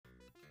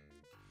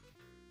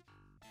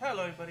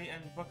Hello everybody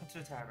and welcome to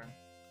the tavern.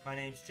 My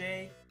name's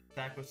Jay,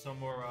 back with some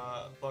more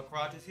Buck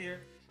Rogers here.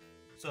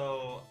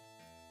 So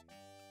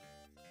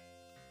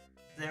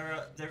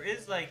there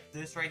is like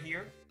this right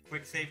here,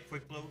 quick save,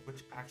 quick load,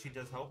 which actually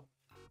does help.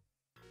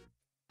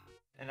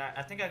 And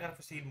I think I gotta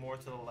proceed more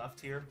to the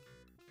left here.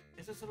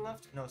 Is this to the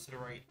left? No, it's to the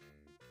right.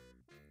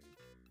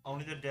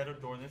 Only the dead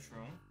door in this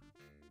room.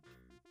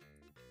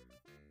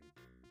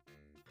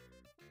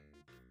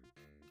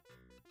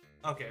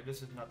 Okay,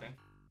 this is nothing.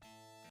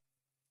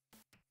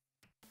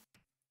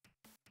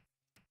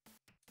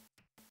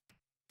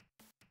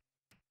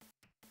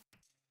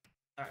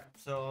 Alright,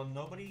 so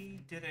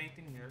nobody did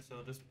anything here,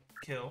 so just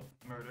kill,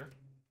 murder.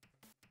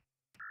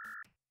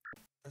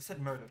 I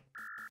said murder.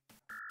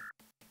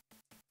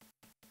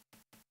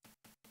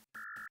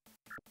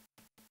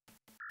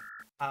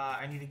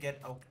 I need to get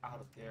out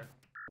of there.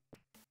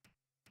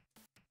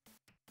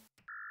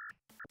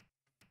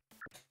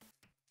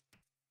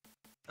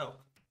 Oh,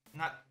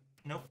 not,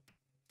 nope.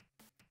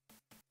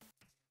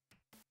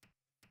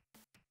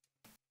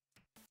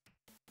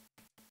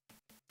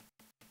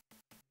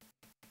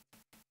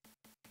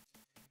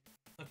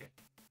 Okay,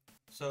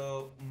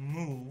 so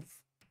move.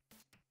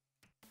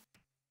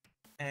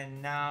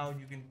 And now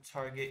you can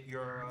target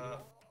your,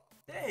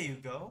 there you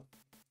go.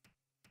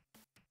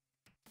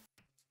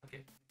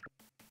 Okay.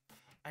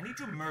 I need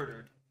you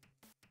murdered.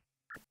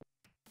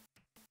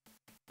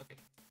 Okay.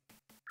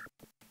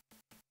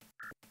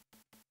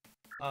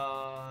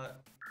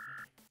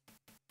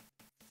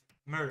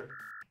 Murder.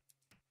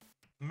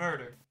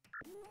 Murder.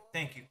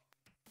 Thank you.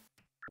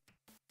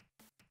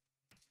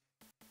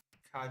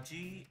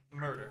 Kaji,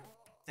 murder.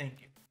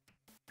 Thank you.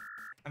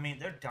 I mean,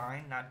 they're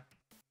dying, not...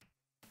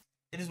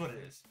 It is what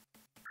it is.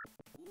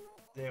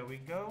 There we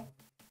go.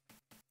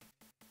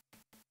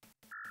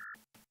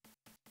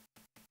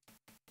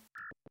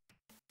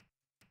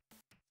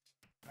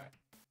 Alright.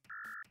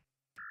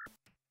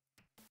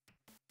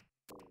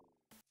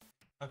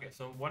 Okay,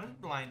 so one is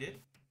blinded.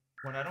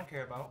 One I don't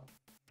care about.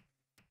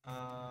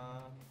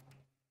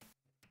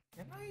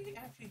 Can I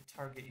actually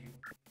target you?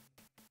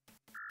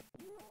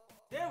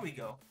 There we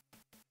go.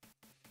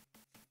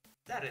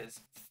 That is.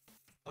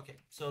 Okay,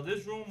 so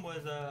this room was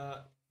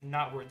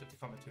not worth it to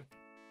come into.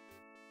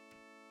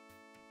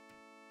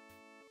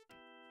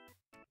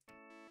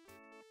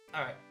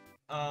 Alright.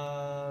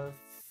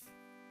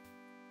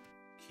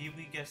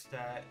 Kiwi gets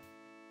that.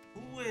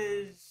 Who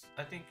is...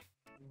 I think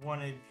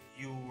one of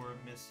you were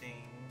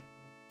missing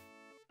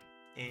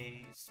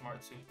a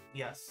smart suit.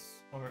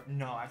 Yes. Or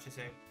no, I should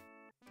say.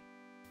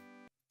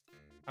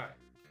 Alright.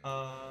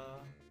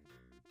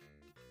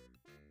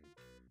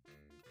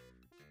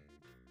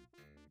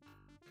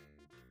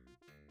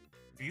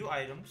 View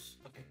items.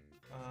 Okay.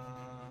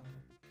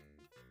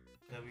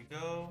 There we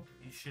go.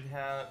 You should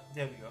have...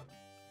 There we go.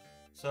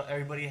 So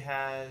everybody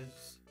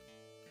has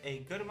a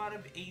good amount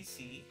of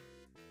AC.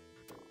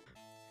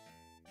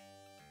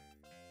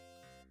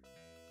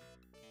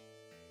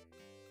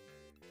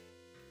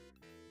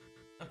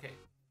 Okay.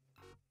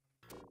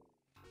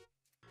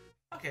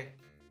 Okay.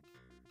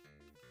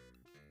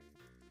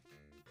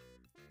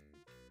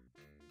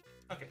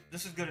 Okay,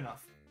 this is good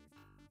enough.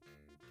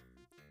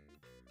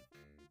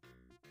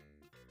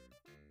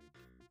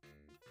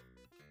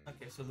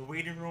 Okay, so the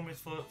waiting room is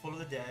full of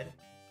the dead.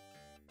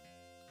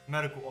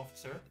 Medical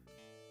officer.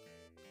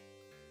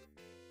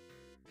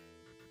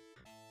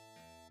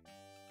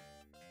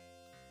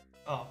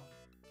 Oh.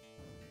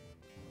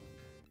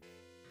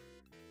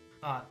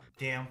 Ah,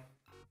 damn.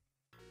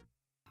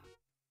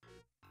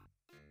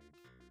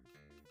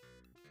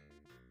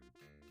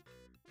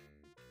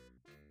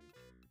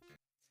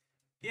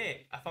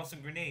 Yay, I found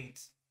some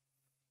grenades.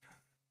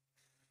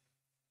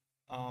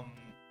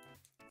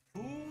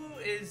 Who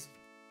is...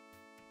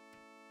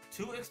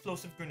 2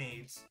 explosive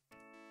grenades.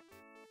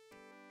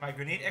 My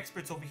grenade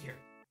expert's over here.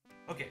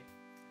 Okay.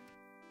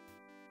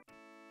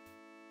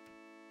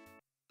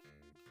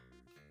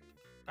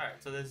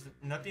 Alright, so there's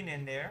nothing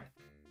in there.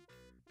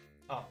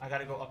 Oh, I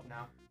gotta go up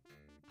now.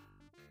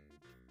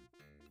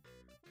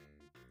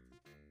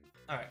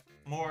 Alright,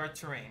 more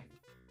terrain.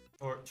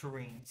 Or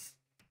terrains.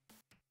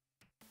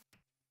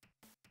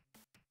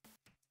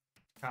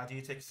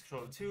 Kaji takes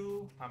control of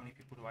 2. How many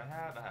people do I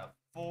have? I have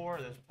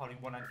 4. There's probably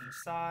 1 on each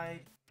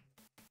side.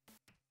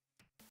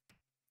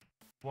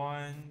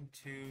 1,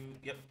 2,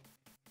 yep.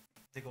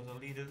 There goes a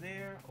leader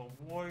there, a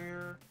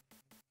warrior.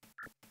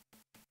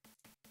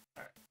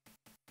 Alright.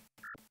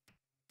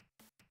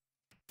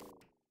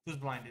 Who's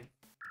blinded?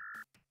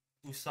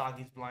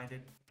 Usagi's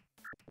blinded.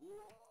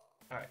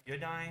 Alright, you're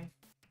dying.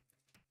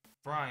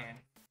 Brian.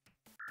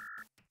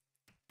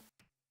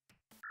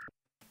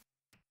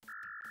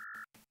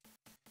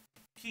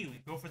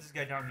 Kiwi, go for this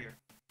guy down here.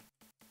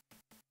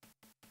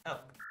 Oh,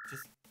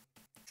 just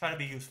try to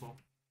be useful.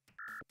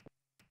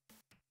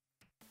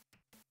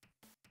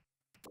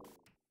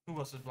 Who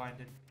else is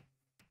blinded?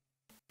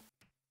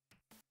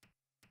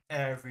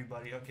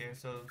 Everybody. Okay,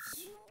 so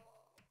it's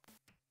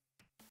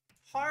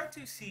hard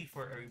to see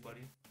for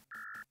everybody.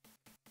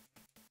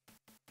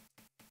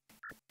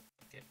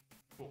 Okay,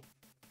 cool.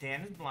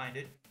 Dan is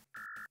blinded.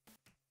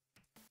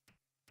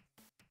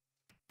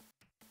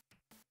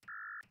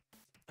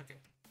 Okay.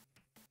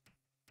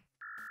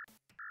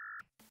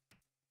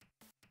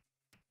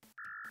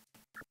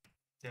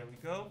 There we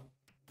go.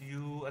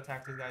 You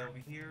attack this guy over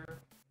here.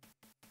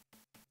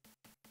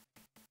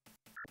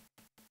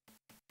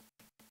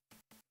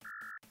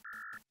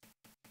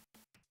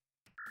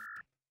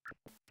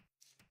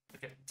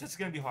 Okay, this is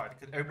gonna be hard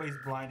because everybody's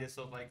blinded.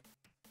 So like,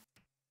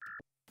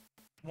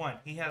 one,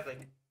 he has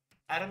like,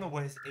 I don't know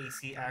what his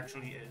AC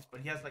actually is,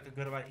 but he has like a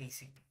good amount of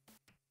AC.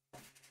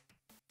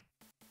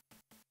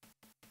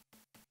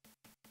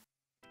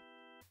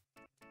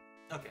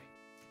 Okay.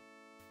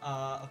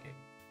 Okay.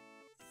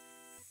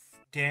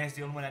 Dan's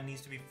the only one that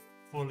needs to be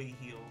fully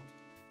healed.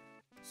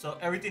 So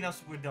everything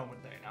else we're done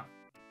with there now.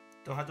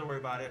 Don't have to worry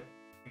about it.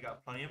 We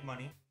got plenty of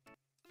money.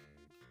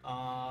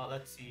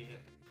 Let's see.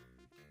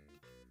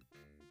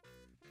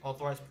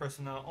 Authorized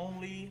personnel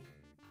only.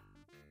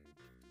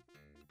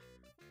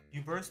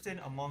 You burst in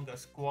among a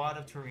squad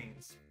of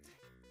Terrains.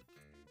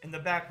 In the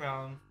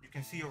background, you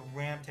can see a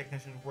RAM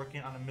technician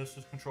working on a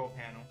missiles control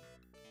panel.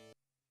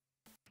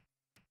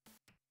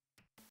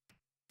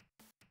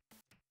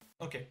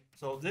 Okay,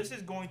 so this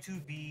is going to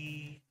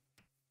be...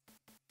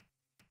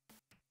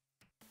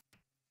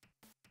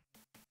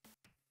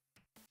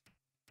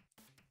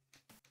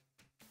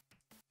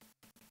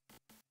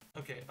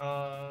 Okay,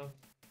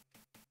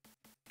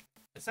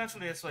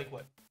 essentially it's like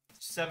what?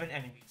 7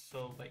 enemies,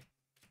 so like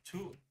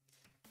 2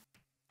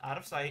 out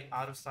of sight,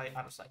 out of sight,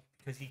 out of sight.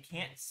 Because he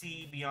can't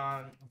see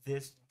beyond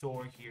this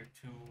door here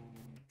to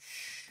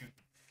shoot.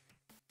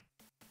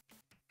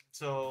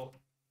 So,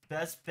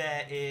 best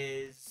bet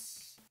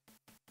is...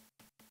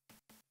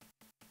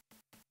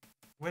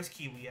 Where's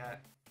Kiwi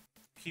at?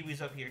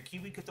 Kiwi's up here.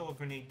 Kiwi could throw a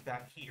grenade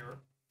back here.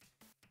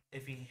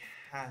 If he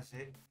has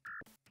it.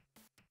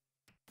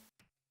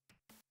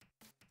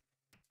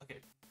 Okay.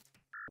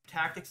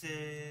 Tactics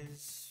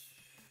is...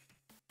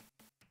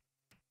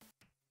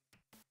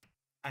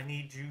 I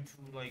need you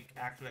to, like,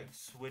 actually, like,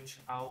 switch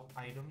out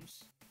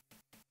items.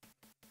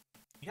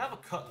 You have a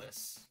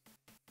cutlass.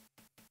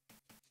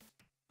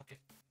 Okay.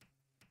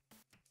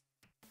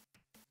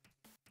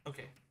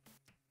 Okay.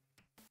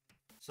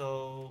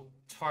 So,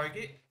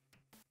 target.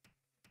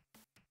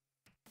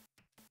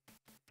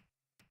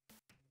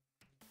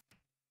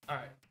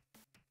 Alright.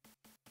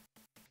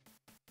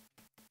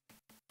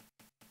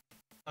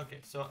 Okay,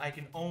 so I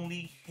can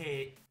only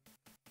hit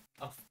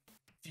a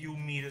few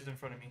meters in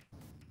front of me.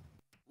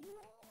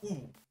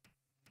 Ooh.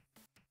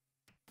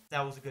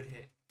 That was a good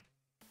hit.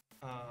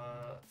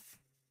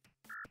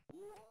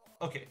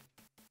 Okay.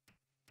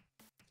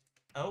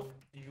 Oh,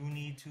 you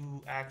need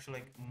to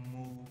actually like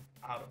move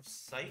out of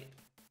sight.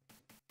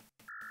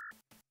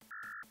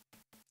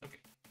 Okay.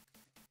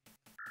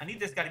 I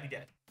need this guy to be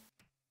dead.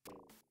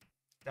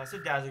 That's a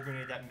dazzle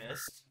grenade that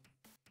missed.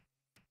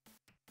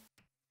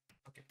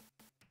 Okay.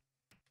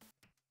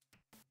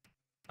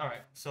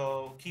 Alright,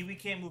 so Kiwi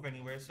can't move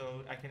anywhere,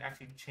 so I can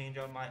actually change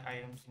out my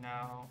items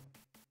now.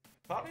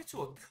 Probably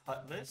to a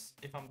cutlass,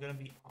 if I'm gonna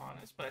be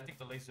honest, but I think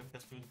the laser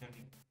pistol is gonna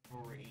be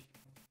great.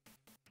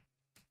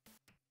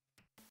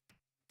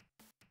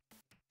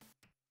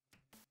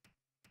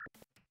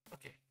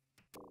 Okay.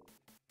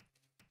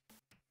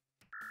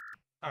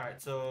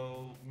 Alright,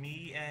 so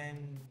me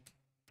and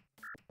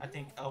I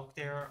think Elk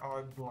there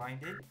are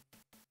blinded.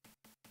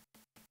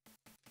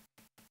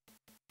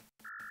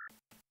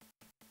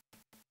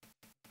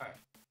 Alright.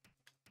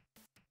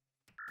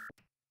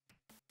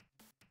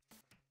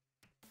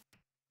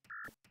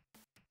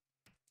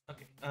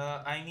 Okay,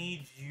 I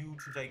need you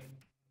to like,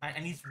 I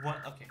need one,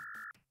 okay.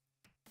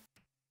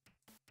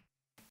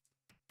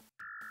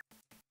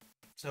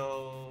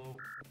 So,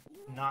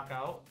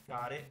 knockout,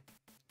 got it.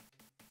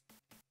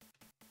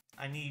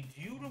 I need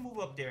you to move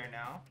up there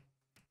now.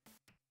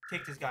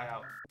 Take this guy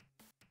out.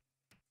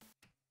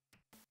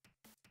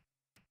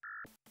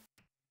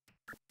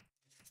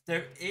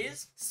 There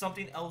is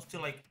something else to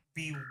like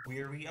be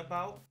weary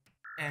about,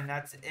 and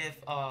that's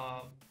if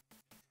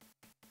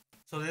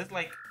so there's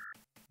like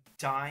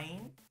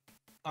dying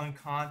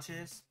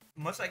unconscious,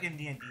 much like in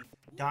D&D,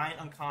 dying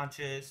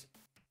unconscious,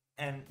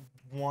 and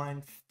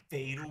one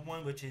fatal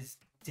one which is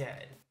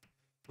dead,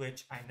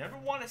 which I never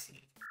want to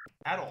see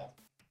at all.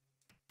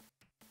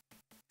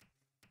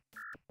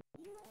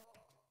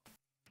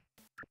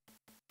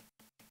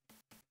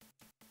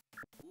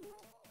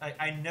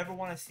 I never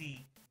want to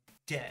see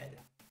dead.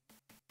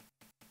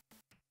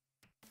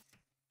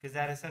 Because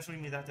that essentially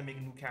means I have to make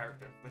a new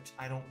character, which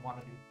I don't want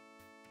to do.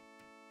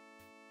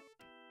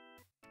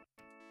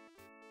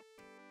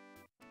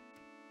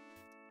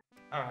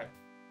 Alright.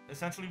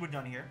 Essentially, we're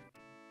done here.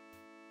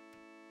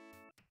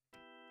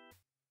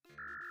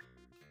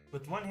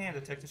 With one hand,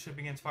 the technician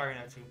begins firing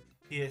at you.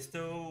 He is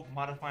still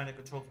modifying the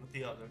controls with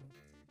the other.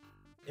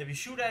 If you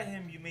shoot at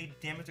him, you may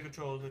damage the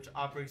controls, which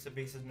operates the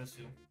base's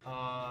missile.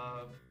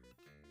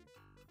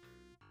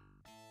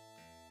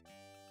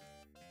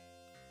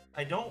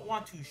 I don't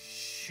want to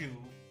shoot,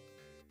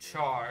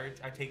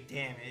 charge, I take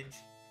damage,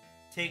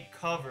 take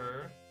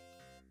cover,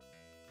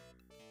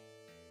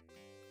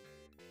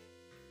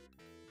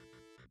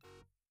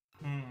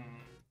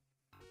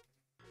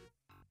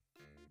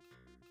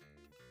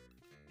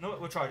 No,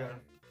 we'll charge at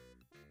him.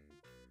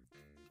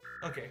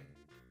 Okay.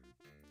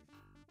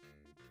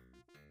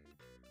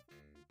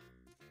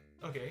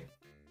 Okay.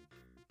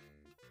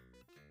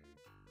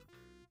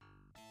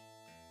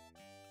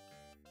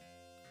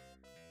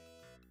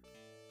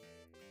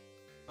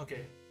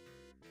 Okay.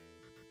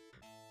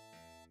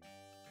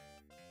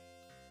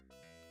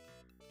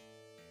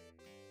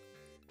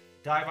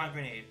 Dive on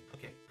grenade.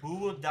 Okay. Who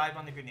will dive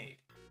on the grenade?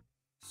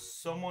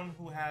 Someone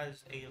who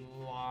has a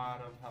lot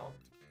of health.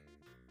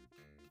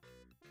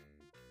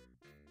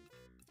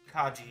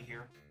 Kaji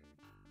here.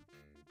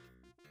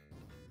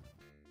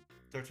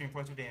 13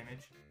 points of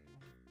damage.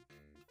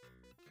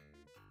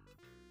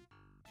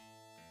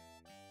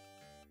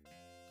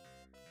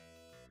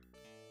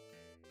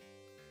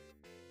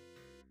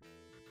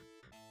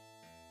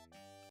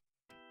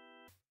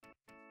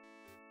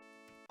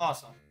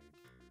 Awesome.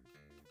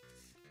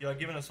 You're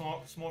given a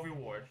small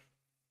reward.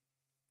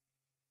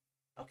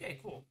 Okay,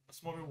 cool. A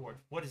small reward.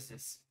 What is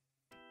this?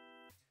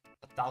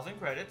 1,000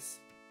 credits.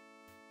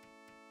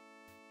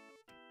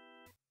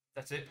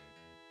 That's it.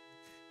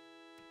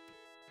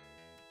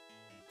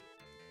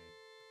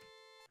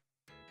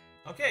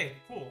 Okay,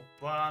 cool.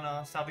 We're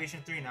on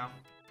Salvation 3 now.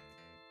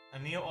 A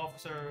Neo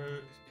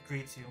officer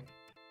greets you.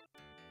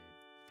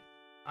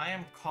 I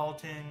am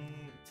Carlton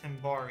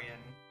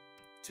Timbarian.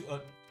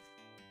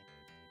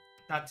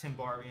 Not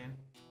Timbarian.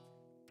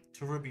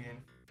 Terubian.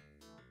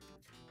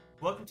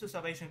 Welcome to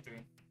Salvation 3.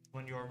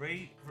 When you are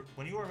ready,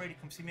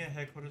 come see me at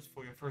headquarters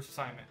for your first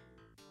assignment.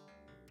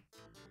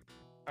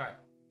 Alright.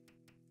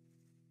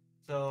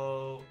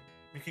 So,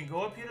 we can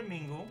go up here to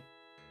Mingle.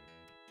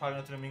 Probably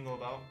nothing to mingle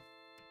about.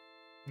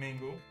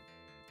 Mingle.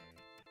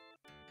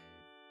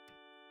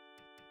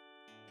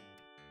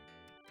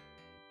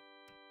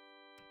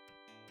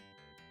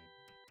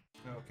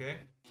 Okay.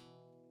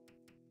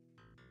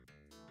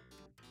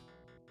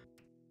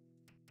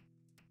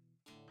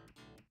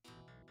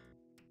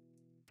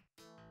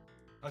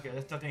 Okay,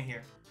 there's nothing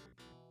here.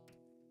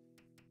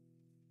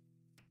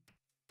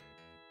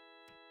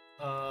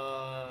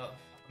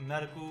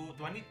 Medical.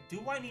 Do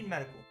I need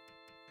medical?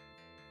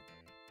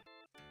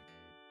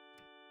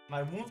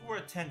 My wounds were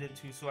attended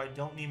to, so I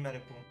don't need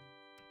medical.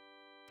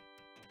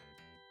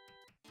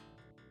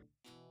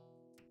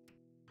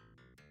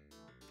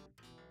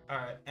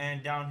 Alright,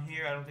 and down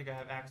here I don't think I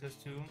have access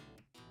to.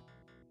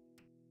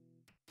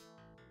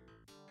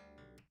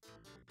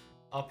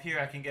 Up here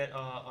I can get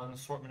an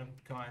assortment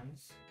of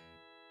guns.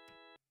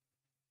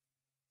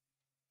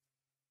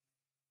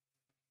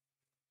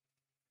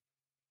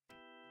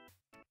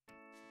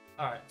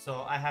 Alright,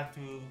 so I have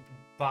to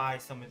buy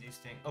some of these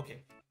things. Okay,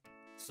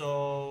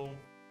 so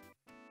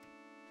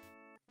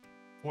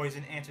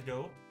poison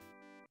antidote.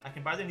 I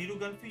can buy the needle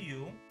gun for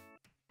you.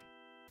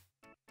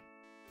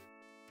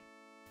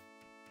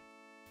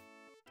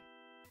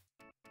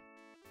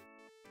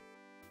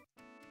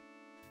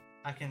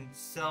 I can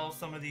sell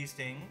some of these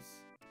things.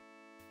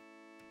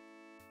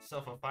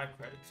 Sell for 5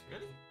 credits.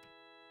 Really?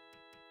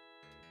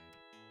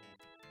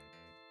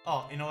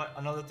 Oh, you know what?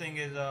 Another thing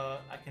is I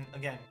can,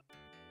 again,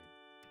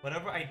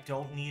 whatever I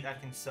don't need, I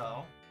can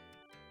sell.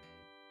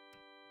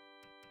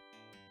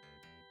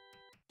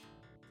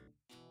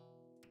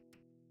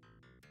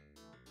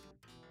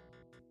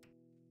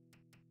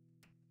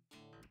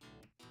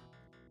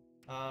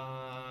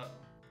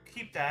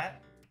 Keep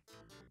that.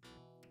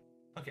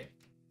 Okay,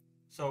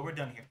 so we're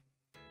done here.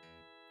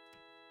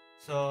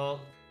 So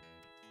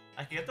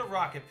I can get the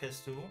rocket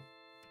pistol.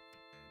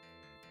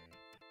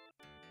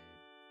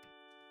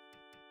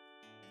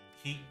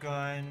 Heat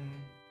gun.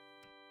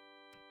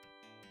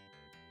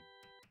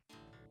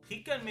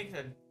 Heat gun makes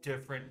a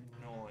different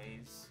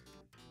noise.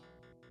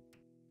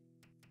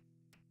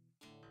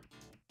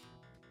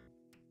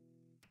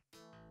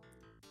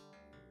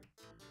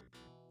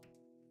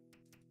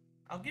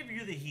 I'll give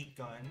you the heat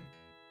gun.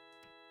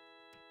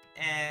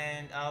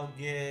 And I'll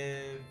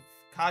give...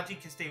 Kaji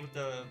can stay with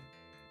the...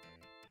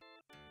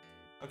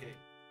 Okay.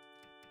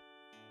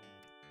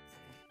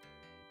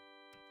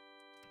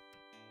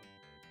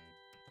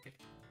 Okay.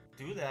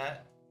 Do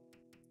that.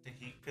 The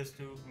heat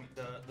pistol,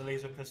 the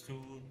laser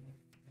pistol.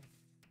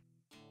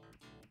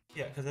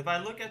 Yeah, because if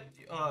I look at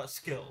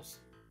skills,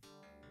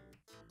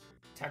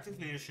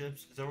 tactics leadership,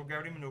 zero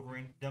gravity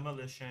maneuvering,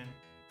 demolition,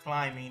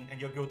 climbing,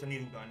 and you'll go with the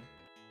needle gun.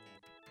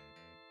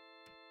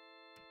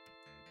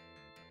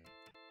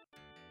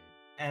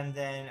 And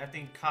then I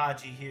think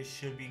Kaji here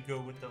should be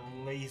good with the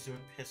laser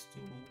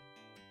pistol.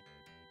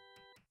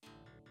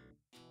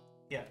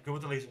 Yeah, go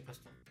with the laser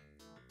pistol.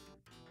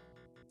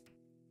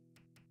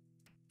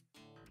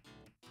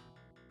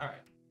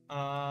 Alright.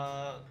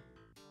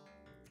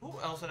 Who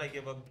else did I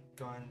give a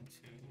gun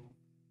to?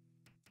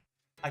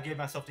 I gave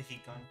myself the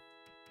heat gun.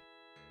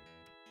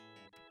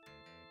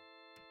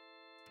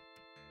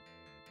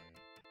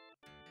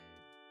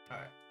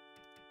 Alright.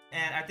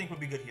 And I think we'll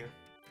be good here.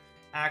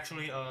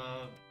 Actually,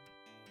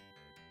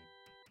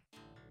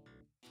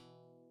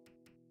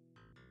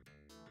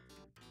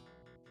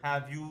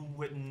 have you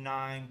with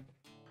 9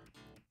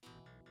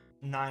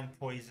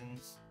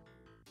 poisons.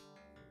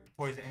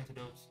 Poison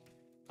antidotes.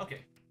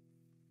 Okay.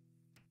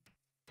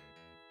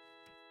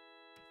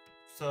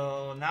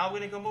 So now we're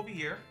gonna come over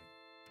here.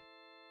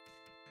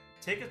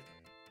 Take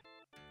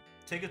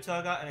a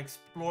tug out and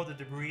explore the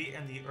debris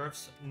in the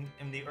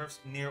Earth's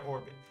near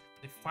orbit.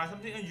 If you find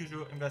something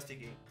unusual,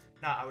 investigate.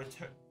 Now I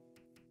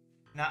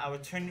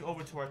would turn you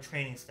over to our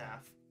training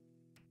staff.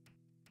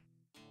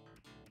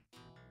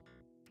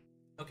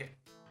 Okay.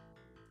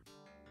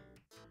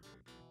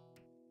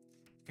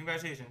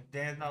 Congratulations,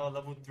 Dan is now a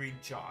level 3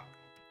 jock.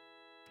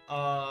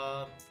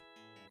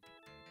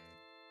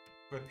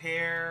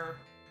 Repair.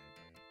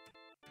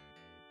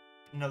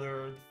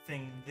 Another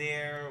thing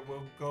there.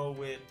 We'll go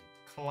with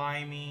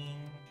climbing.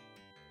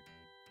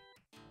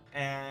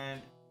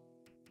 And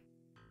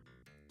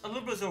a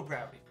little bit of zero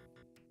gravity.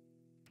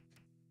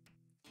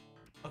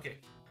 Okay.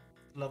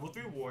 Level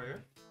 3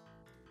 warrior.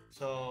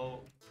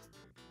 So,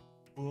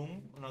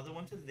 boom. Another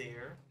one to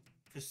there.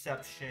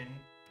 Perception.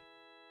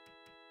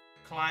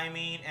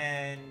 Climbing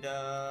and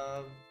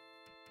I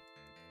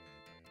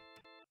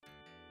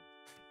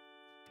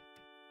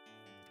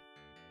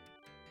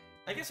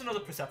guess another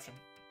perception.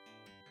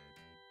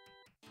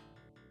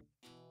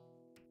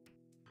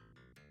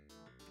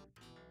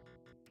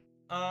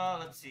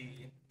 Let's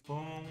see.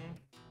 Boom.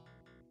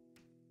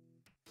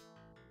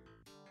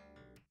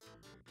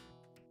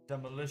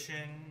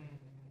 Demolition.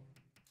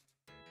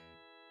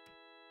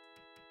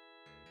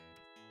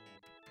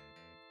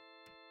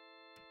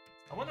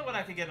 I wonder when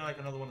I could get like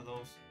another one of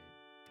those.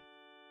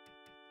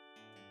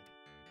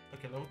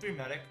 Okay, level 3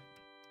 medic.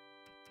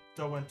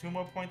 Throw in 2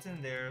 more points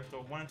in there.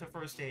 Throw 1 into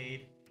first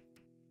aid.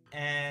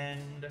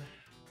 And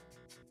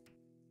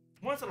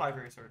 1 into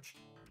library search.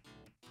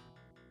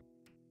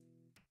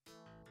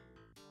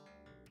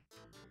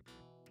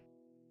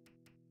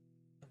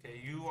 Okay,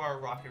 you are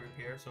rocket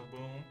repair, so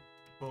boom,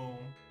 boom.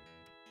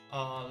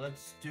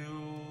 Let's do...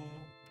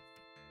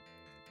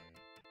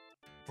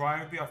 Brian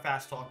would be our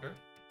fast talker,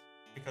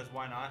 because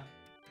why not?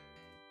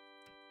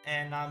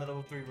 And now I'm a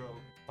level 3 rogue.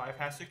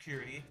 Bypass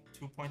security,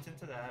 2 points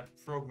into that,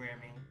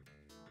 programming,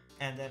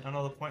 and then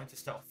another point into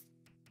stealth.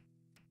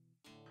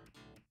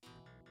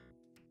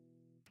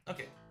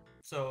 Okay,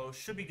 so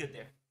should be good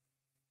there.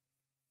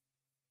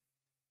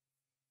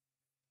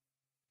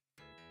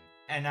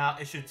 And now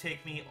it should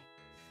take me...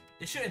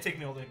 It shouldn't take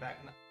me all the way back.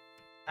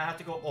 I have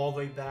to go all the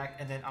way back,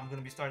 and then I'm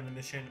gonna be starting the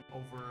mission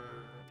over.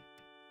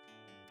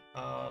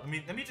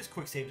 Let me just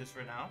quick save this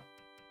for now,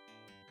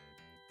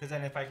 because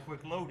then if I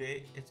quick load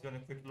it, it's gonna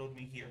quick load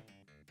me here.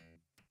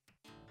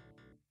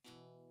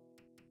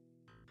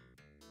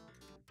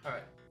 All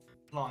right,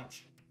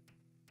 launch.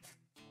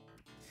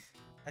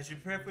 As you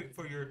prepare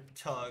for your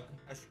tug,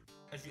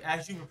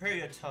 as you prepare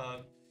your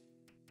tug,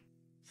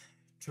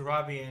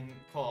 Turabian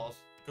calls.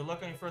 Good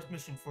luck on your first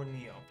mission for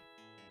Neo.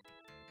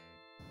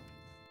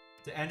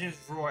 The engines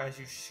roar as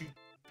you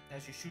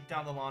shoot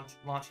down the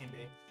launching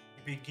bay.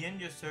 You begin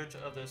your search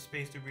of the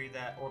space debris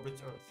that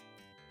orbits Earth.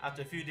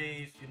 After a few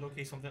days, you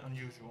locate something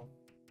unusual.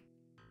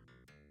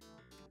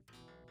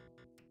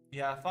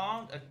 You have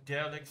found a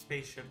derelict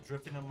spaceship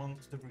drifting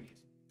amongst debris.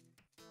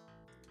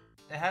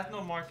 It has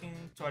no marking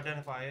to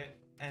identify it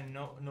and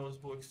no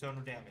noticeable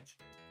external damage.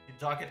 You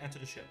dock and enter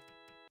the ship.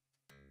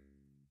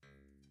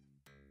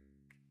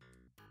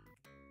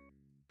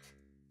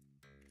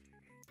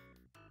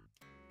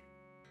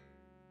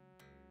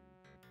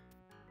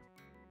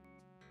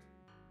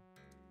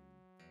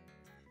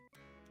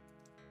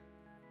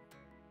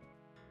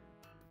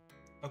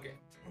 Okay.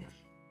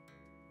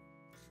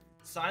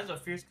 Signs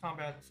of fierce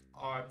combat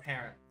are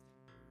apparent.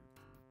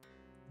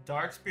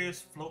 Dark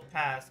spears float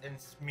past and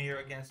smear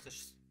against the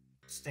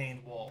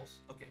stained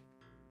walls. Okay.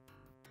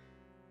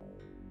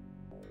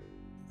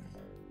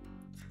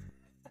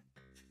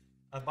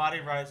 A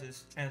body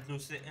rises,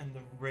 translucent in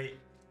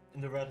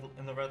the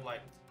red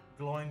light.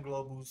 Glowing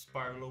globes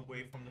spiral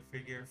away from the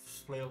figure's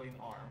flailing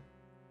arm.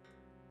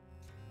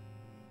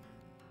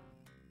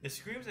 It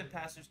screams and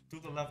passes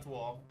through the left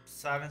wall.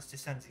 Silence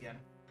descends again.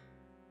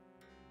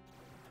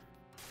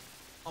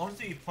 Only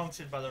to be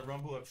punctured by the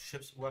rumble of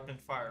ship's weapon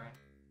firing.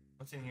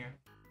 What's in here?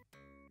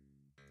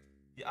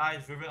 The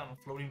eyes rivet on a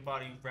floating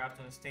body wrapped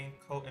in a stained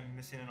coat and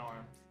missing an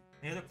arm.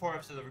 Near the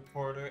corpse is a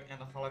recorder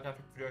and a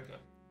holographic projector.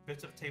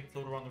 Bits of tape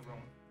float around the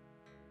room.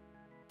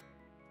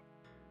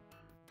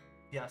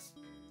 Yes.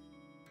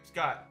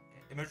 Scott,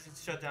 emergency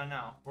shutdown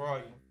now. Where are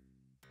you?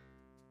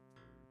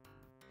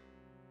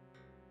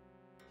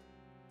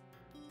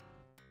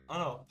 Oh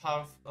no,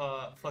 power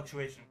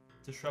fluctuation.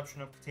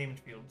 Disruption of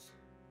containment fields.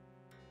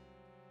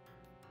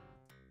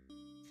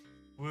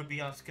 We will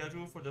be on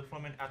schedule for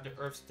deployment after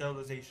Earth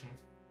sterilization.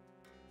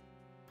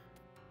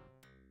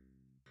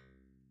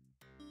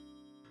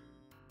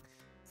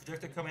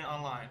 Projector coming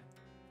online.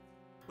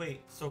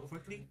 Wait, so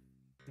quickly?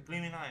 The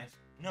gleaming eyes.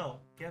 No,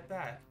 get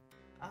back.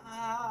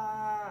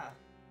 Ah!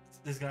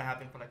 This is gonna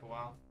happen for like a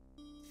while.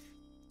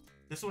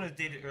 This one is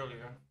dated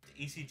earlier.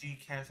 The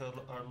ECG cans are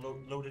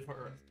loaded for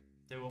Earth.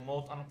 They will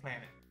molt on a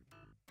planet.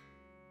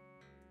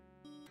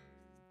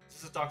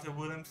 This is Dr.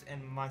 Williams,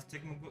 and my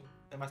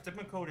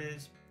stigma code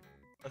is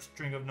a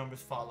string of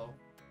numbers follow.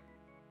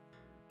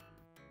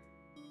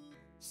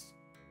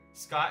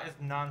 Scott is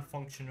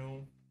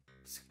non-functional.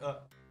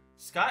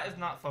 Scott is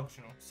not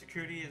functional.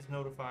 Security is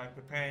notified.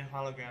 Preparing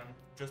hologram.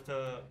 Just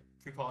a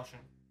precaution.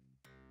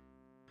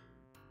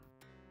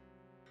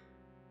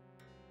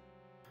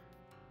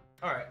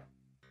 Alright.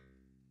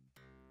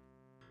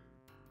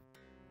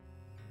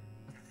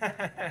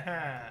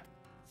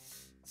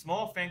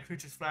 Small fan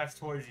creatures flash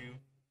towards you.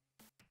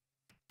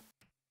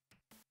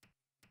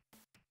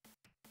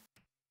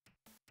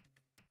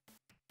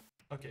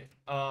 Okay.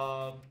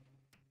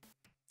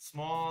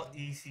 Small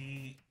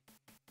EC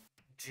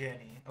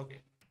Jenny.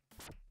 Okay.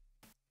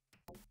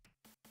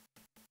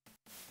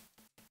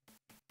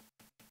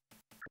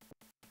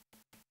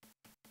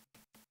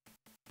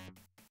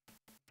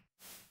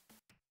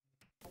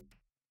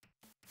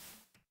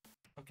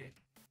 Okay.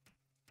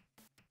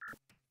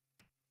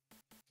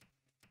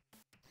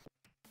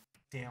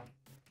 Damn.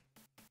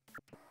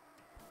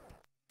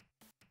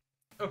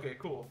 Okay,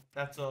 cool.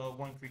 That's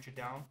one creature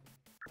down.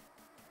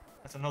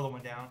 That's another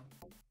one down.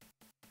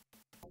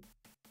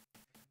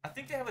 I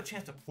think they have a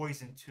chance to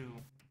poison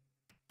too.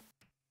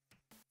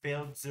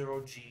 Failed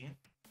 0G.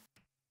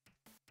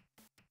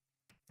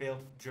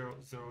 Failed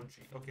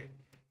 0G. Okay.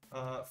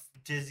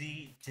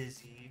 Dizzy.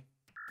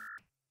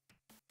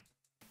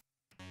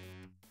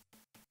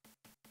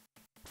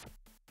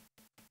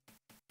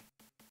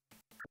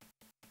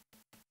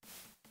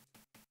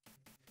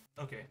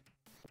 Okay.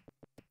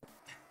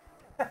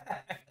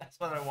 That's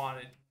what I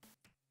wanted.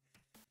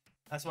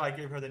 That's why I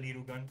gave her the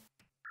needle gun.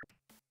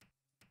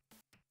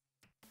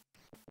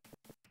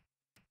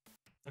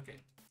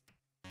 Okay.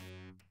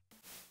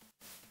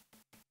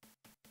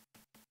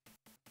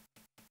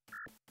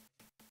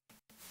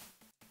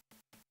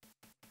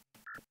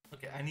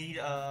 Okay, I need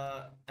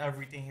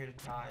everything here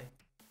to die.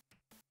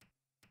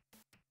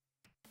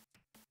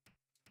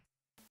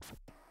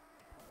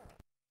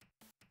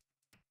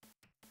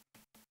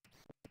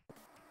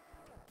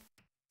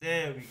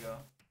 There we go.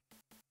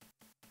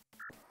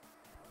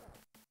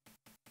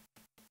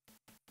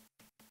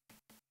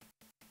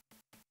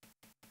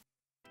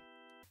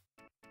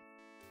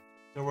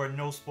 There were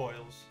no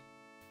spoils.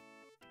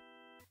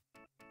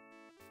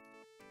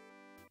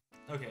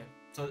 Okay,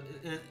 so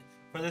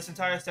for this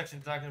entire section,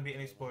 there's not going to be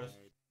any spoils.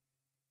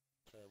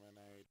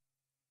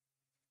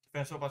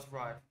 Defense robots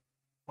arrive.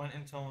 When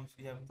intones,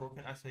 you have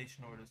broken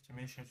isolation orders.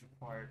 Termination is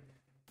required.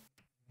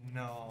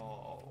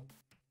 No.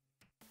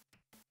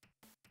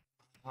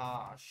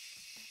 Ah,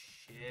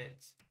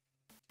 shit.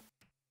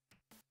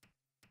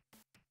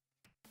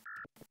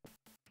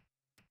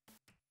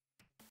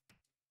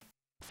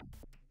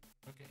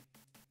 Okay.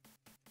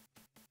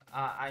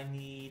 I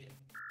need...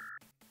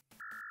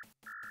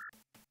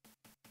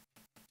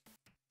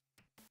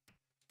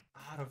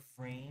 out of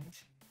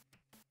range?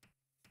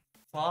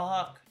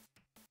 Fuck.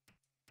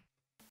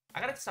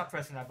 I gotta stop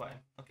pressing that button.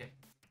 Okay.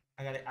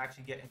 I gotta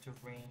actually get into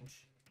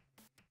range.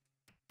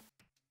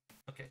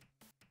 Okay.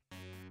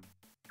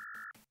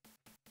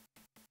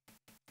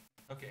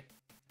 Okay.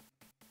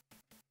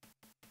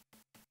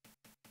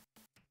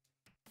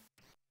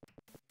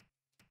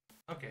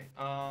 Okay,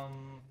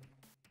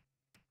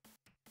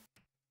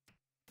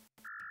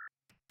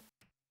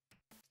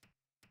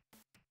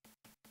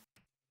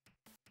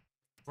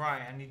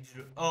 Brian, I need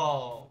you to...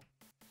 Oh.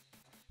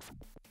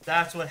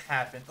 That's what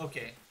happened.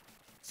 Okay.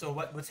 So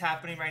what's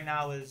happening right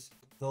now is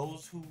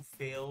those who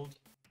failed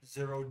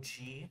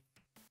 0G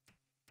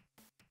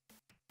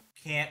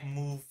can't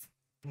move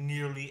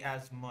nearly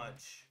as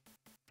much.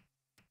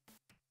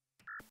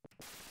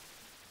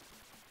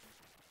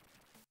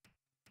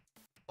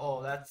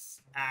 Oh,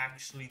 that's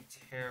actually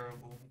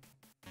terrible.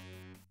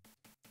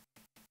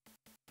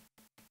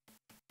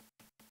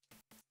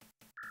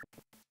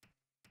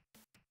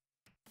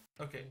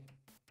 Okay.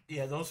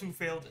 Yeah, those who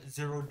failed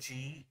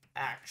 0G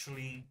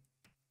actually...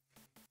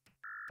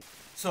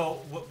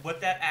 So,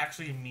 what that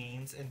actually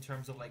means in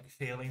terms of, like,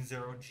 failing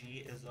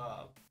 0G is,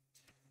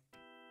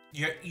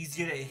 you're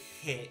easier to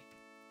hit.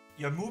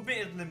 Your movement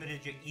is limited,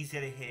 you're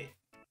easier to hit.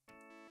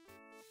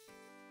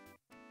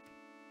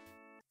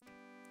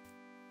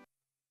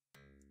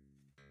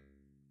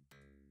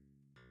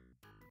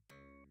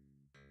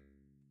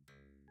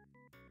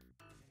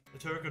 The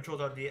turret controls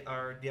are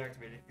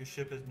deactivated. Your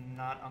ship is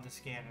not on the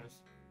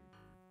scanners.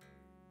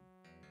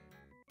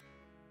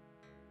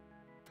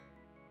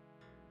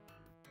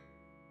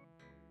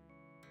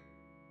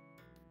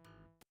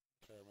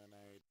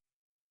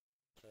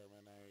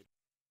 Terminate.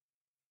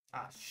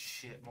 Ah,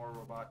 shit, more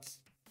robots.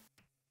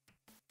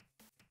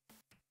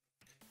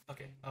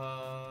 Okay,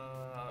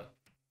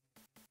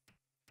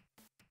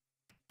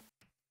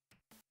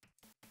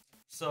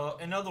 so,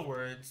 in other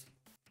words,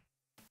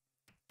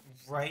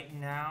 right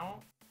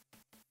now,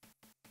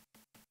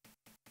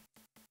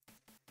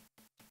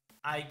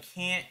 I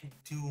can't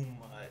do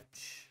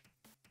much.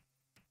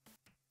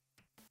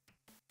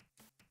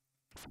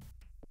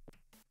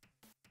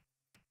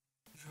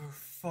 You're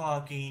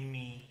fucking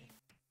me.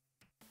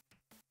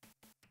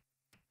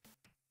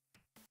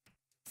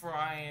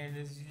 Brian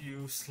is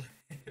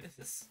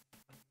useless.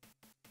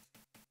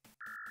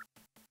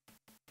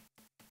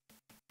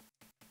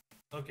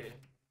 Okay.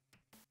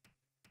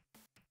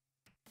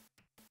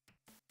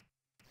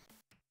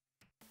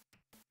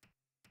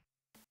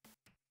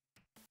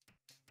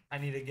 I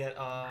need to get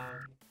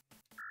I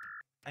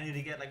need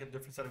to get like a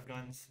different set of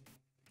guns.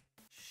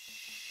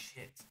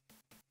 Shit.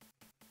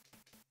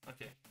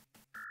 Okay.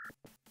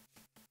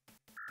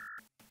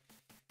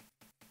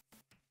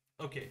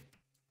 Okay.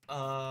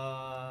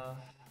 Uh.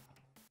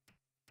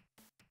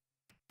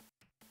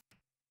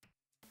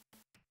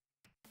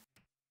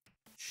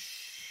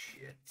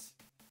 Shit.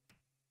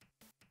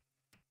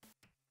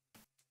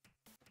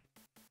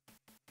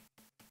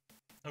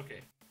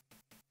 Okay.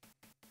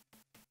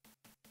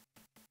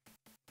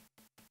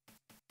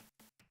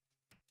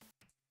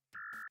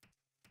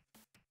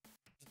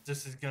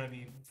 This is gonna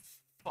be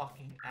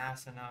fucking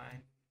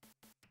asinine.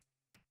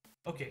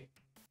 Okay.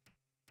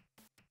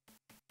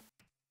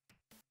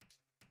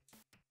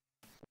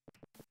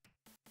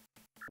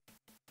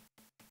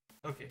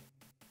 Okay.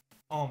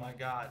 Oh my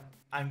god.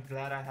 I'm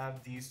glad I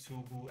have these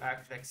two who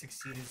actually like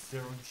succeeded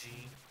 0G.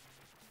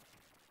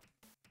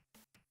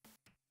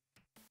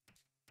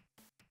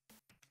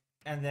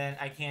 And then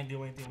I can't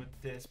do anything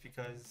with this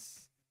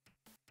because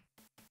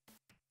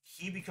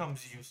he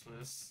becomes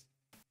useless.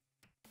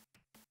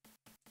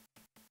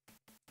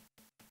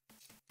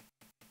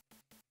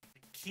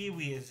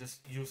 Kiwi is just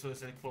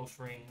useless at close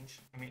range.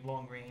 I mean,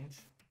 long range.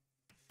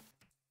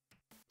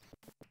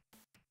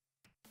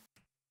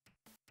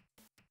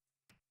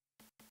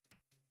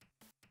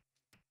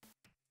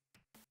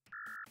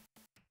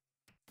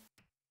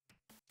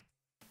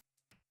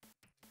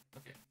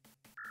 Okay.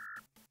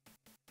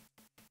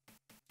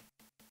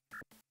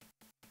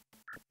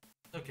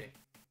 Okay.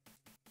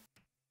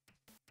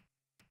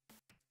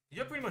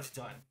 You're pretty much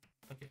done.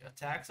 Okay,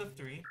 attacks of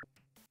 3.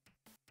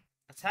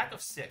 Attack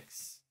of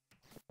 6.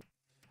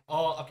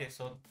 Oh, okay,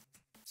 so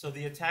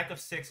the attack of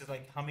 6 is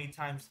like how many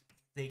times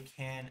they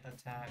can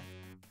attack.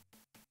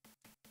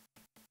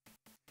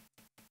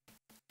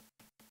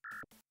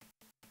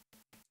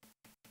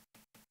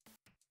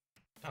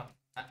 Oh,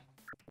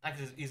 I could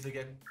just easily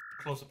get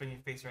close up in your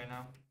face right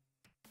now.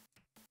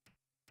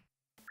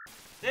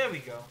 There we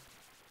go.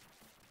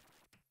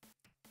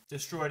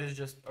 Destroyed is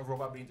just a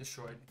robot being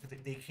destroyed because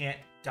they can't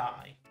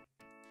die.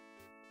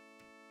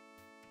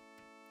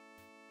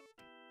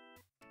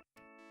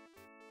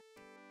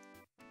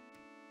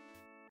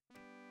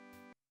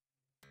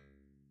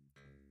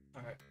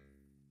 Alright.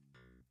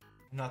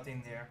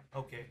 Nothing there.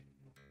 Okay.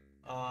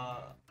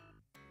 Uh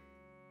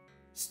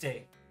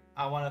Stay.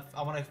 I wanna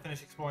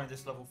finish exploring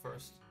this level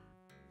first.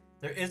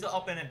 There is an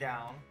up and a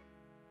down,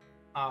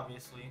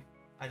 obviously.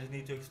 I just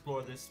need to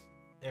explore this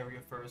area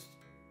first.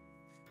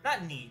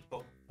 Not need,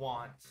 but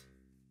want.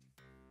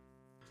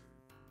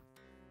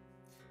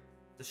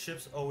 The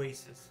ship's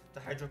oasis, the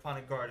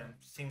hydroponic garden,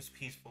 seems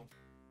peaceful.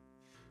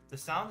 The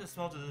sound and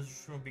smell of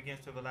this room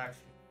begins to relax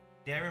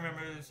you. Dan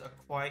remembers a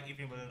quiet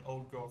evening with an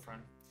old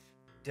girlfriend.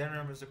 Dan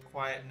remembers the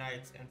quiet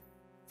nights and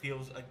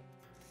feels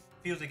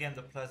again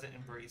the pleasant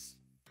embrace.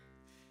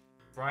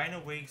 Brian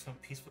awakes from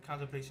peaceful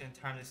contemplation in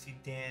time to see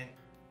Dan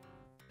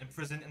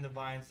imprisoned in the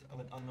vines of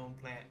an unknown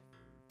plant.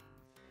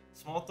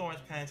 Small thorns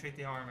penetrate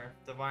the armor.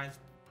 The vines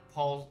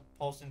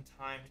pulse in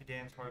time to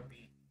Dan's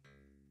heartbeat.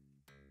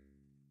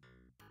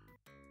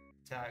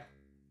 Tag.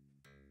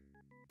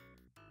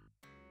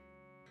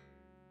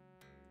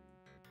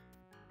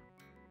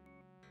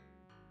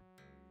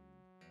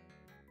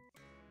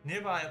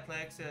 Nearby, a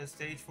plaque says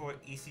Stage 4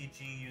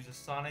 ECG uses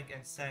sonic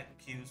and scent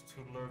cues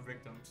to lure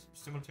victims,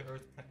 similar to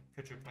Earth's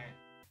picture plant.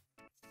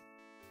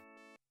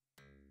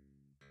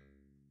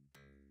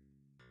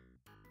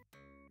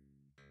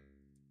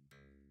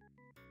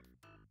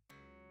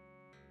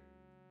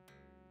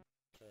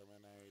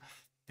 Terminate.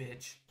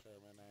 Bitch.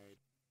 Terminate.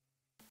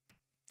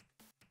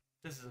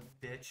 This is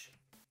a bitch.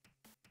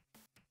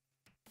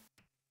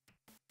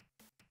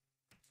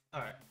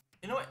 Alright.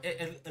 You know what?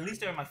 At least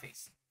they're in my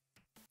face.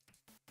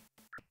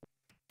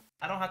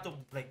 I don't have to,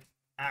 like,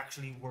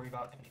 actually worry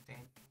about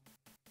anything.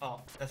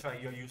 Oh, that's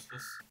right, you're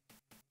useless.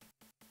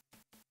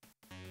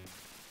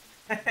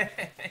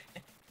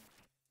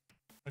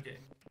 Okay.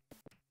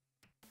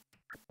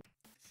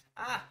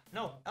 Ah,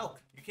 no,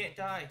 elk, you can't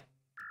die.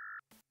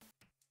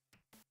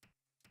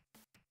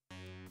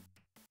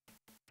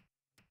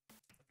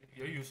 Okay,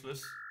 you're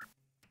useless.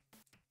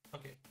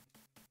 Okay.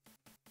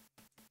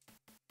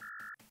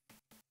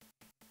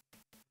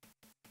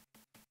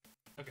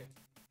 Okay.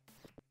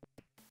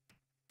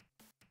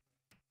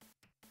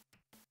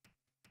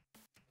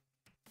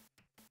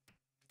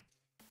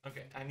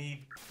 Okay, I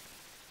need...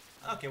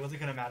 Okay, what's it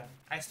gonna matter?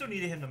 I still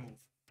needed him to move.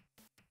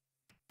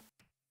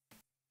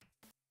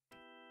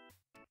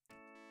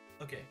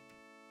 Okay.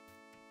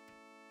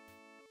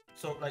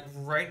 So, like,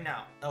 right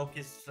now, Elk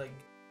is, like,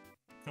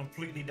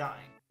 completely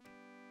dying.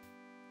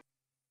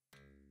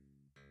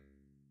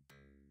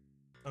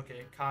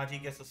 Okay,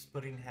 Kaji gets a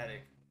splitting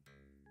headache.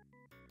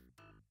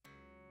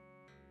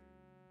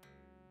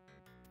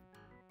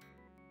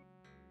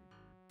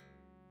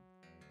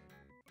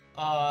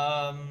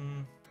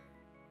 Um...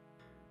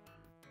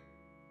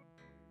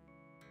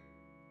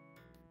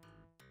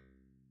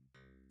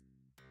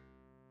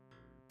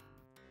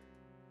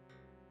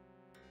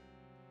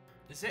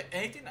 Is there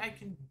anything I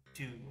can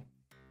do?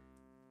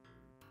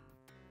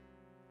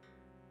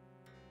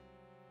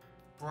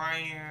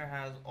 Brian here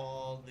has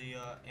all the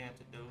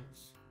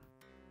antidotes.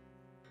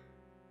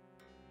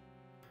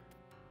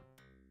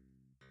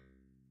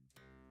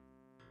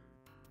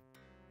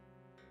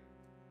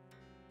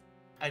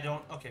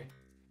 Okay.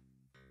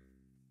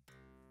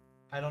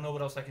 I don't know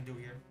what else I can do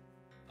here.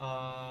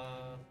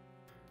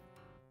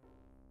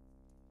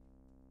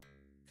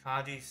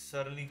 Kaji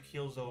suddenly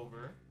keels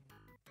over.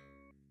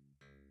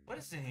 What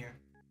is in here?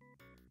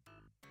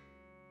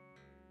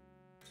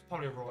 It's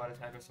probably a robot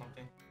attack or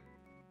something.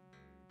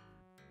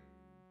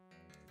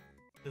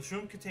 This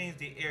room contains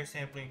the air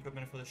sampling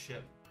equipment for the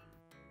ship.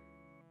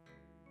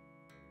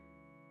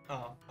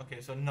 Oh, okay,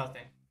 so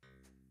nothing.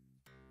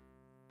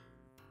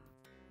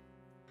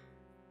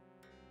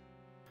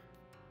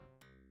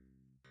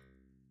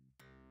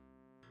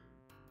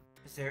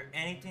 Is there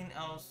anything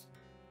else?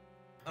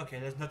 Okay,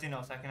 there's nothing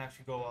else. I can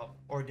actually go up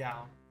or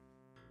down.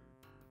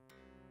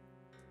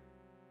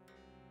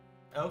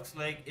 Elk's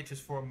leg itches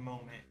for a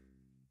moment.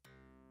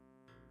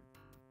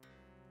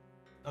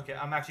 Okay,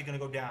 I'm actually gonna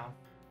go down.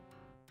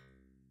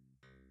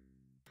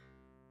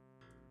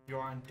 You're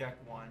on deck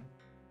 1.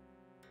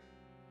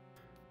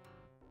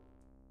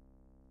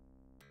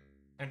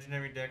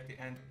 Engineering deck, the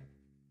end.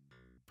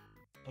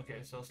 Okay,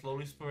 so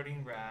slowly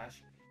spreading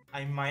rash.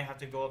 I might have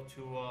to go up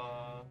to,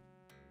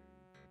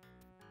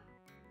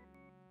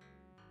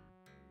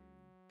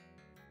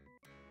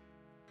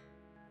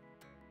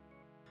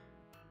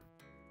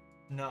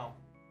 no.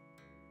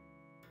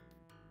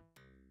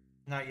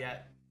 Not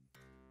yet.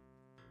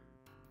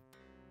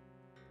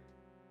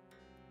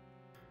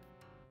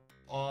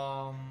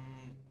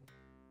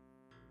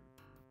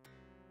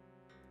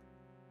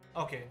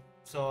 Okay,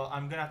 so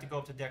I'm gonna have to go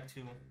up to deck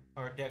 2.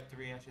 Or deck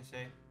 3, I should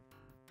say.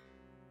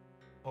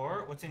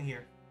 Or, what's in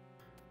here?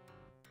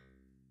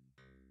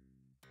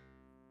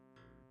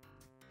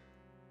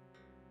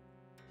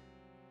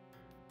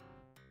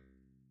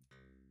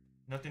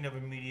 Nothing of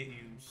immediate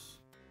use.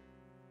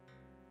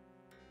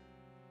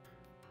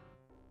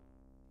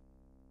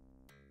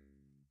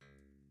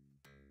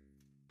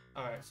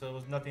 Alright, so there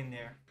was nothing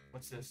there.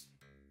 What's this?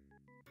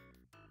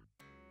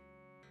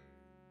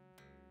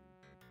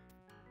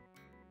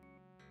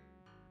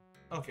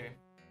 Okay.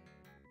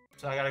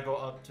 So I gotta go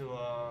up to,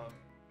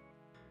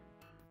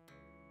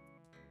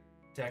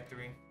 deck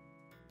 3.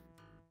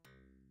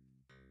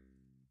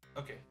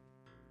 Okay.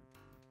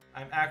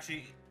 I'm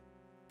actually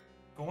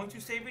going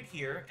to save it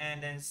here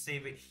and then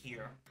save it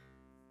here.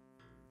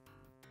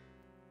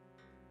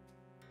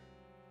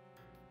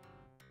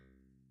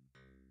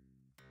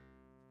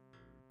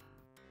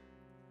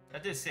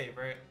 That did save,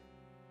 right?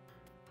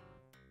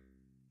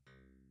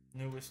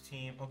 Newest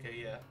team. Okay,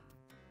 yeah.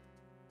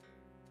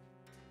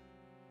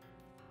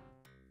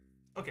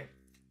 Okay,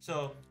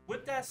 so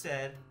with that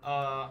said,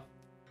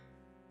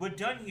 we're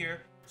done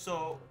here.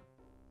 So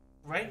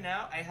right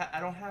now, I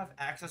don't have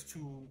access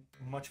to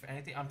much of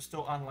anything. I'm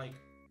still on like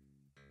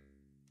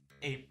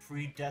a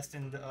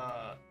predestined.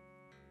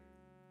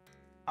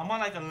 I'm on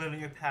like a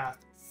linear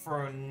path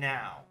for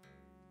now.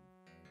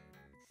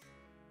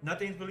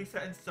 Nothing's really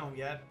set in stone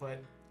yet,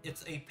 but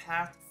it's a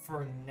path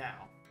for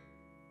now.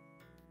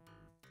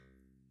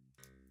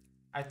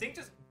 I think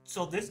this.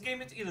 So this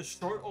game is either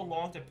short or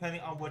long, depending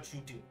on what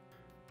you do.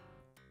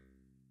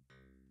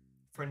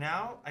 For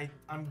now,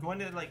 I'm going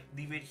to like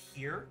leave it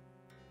here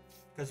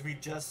because we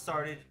just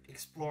started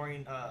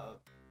exploring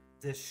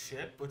this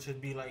ship, which would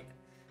be like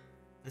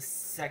the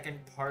second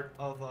part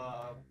of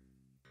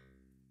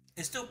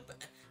it's still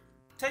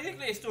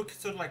technically it's still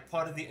considered like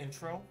part of the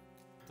intro.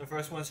 The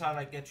first one's trying to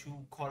like get you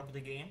caught up with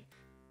the game.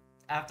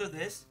 After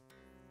this,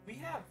 we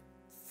have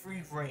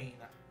free reign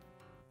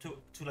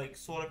to like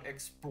sort of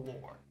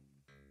explore.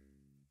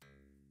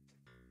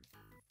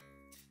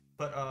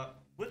 But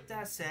with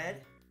that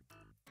said,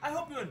 I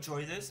hope you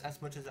enjoy this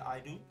as much as I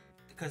do,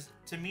 because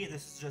to me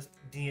this is just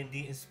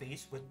D&D in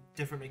space with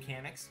different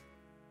mechanics.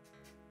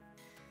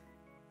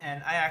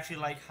 And I actually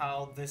like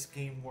how this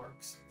game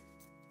works.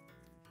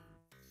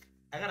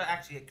 I gotta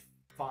actually like,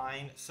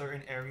 find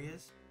certain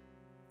areas,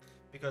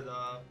 because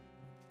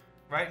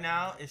right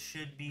now it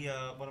should be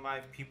one of my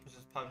pupils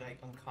is probably like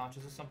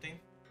unconscious or something.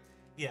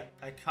 Yeah,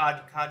 like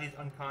Kadi's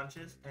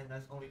unconscious, and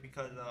that's only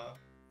because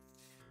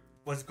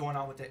what's going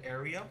on with the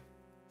area.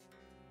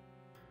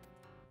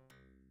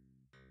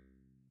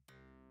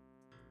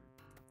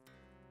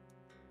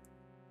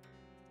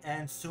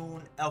 And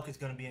soon Elk is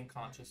gonna be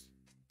unconscious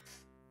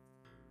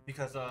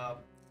because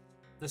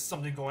there's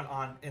something going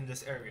on in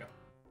this area,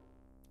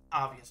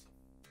 obviously.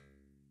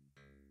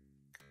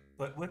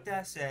 But with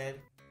that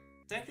said,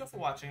 thank you all for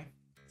watching.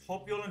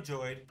 Hope you all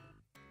enjoyed.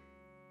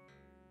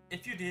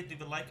 If you did,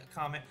 leave a like, a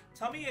comment.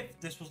 Tell me if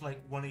this was like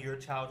one of your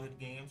childhood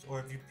games, or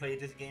if you played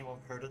this game or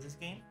heard of this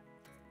game.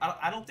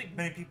 I don't think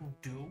many people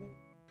do,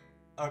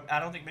 or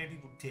I don't think many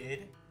people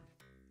did.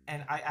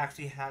 And I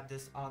actually had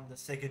this on the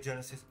Sega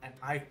Genesis, and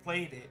I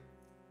played it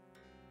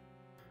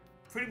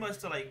pretty much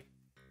to like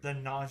the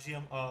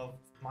nauseum of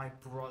my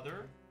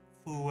brother,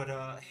 who would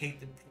hate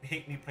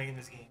me playing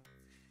this game.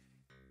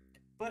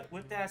 But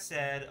with that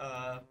said,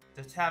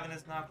 the tavern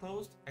is now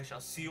closed. I shall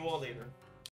see you all later.